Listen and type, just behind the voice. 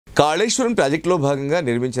కాళేశ్వరం ప్రాజెక్టులో భాగంగా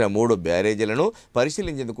నిర్మించిన 3 బ్యారేజీలను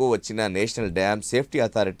పరిశీలించేందుకు వచ్చిన national dam safety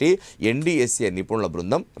authority NDSA నిపుణుల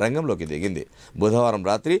బృందం రంగంలోకి దిగింది. బుధవారం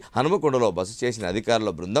రాత్రి హనుమకొండలో బస చేసిన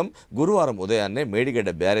అధికారుల బృందం గురువారం ఉదయాన్నే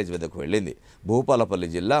మేడిగడ్డ బ్యారేజ్ వద్దకు వెళ్లింది. భూపాలపల్లి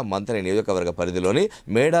జిల్లా మంథని నియోజకవర్గ పరిధిలోని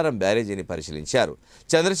మేడారం బ్యారేజీని పరిశీలించారు.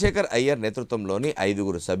 చంద్రశేఖర్ అయ్యర్ నేతృత్వంలోని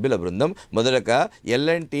 5 సభ్యుల బృందం మొదటగా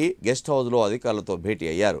ఎల్ఎన్టీ గెస్ట్ హౌస్లో అధికారులతో భేటీ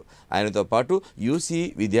అయ్యారు. ఆయనతో పాటు యూసీ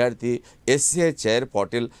విద్యార్థి SA chair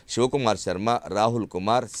Patil, Shivakumar Sharma, Rahul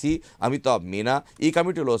Kumar, C Amitabh Meena ఈ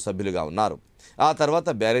కమిటీలో సభ్యులుగా ఉన్నారు. ఆ తర్వాత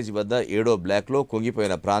బ్యారేజీ వద్ద 7వ బ్లాక్లో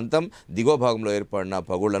కుంగిపోయిన ప్రాంతం, దిగువ భాగంలో ఏర్పడిన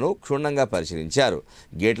పగుళ్లను క్షుణ్ణంగా పరిశీలించారు.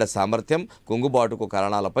 గేట్ల సామర్థ్యం, కుంగుబాటుకు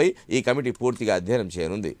కారణాలపై ఈ కమిటీ పూర్తిగా అధ్యయనం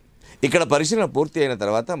చేయనుంది. ఇక్కడ పరిశీలన పూర్తి అయిన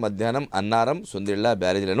తర్వాత మధ్యాహ్నం అన్నారం, సుందిళ్ల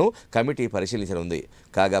బ్యారేజీలను కమిటీ పరిశీలించనుంది.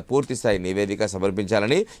 కాగా పూర్తిస్థాయి నివేదిక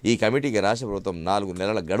సమర్పించాలని ఈ కమిటీకి రాష్ట్ర ప్రభుత్వం 4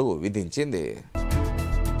 నెలల గడువు విధించింది.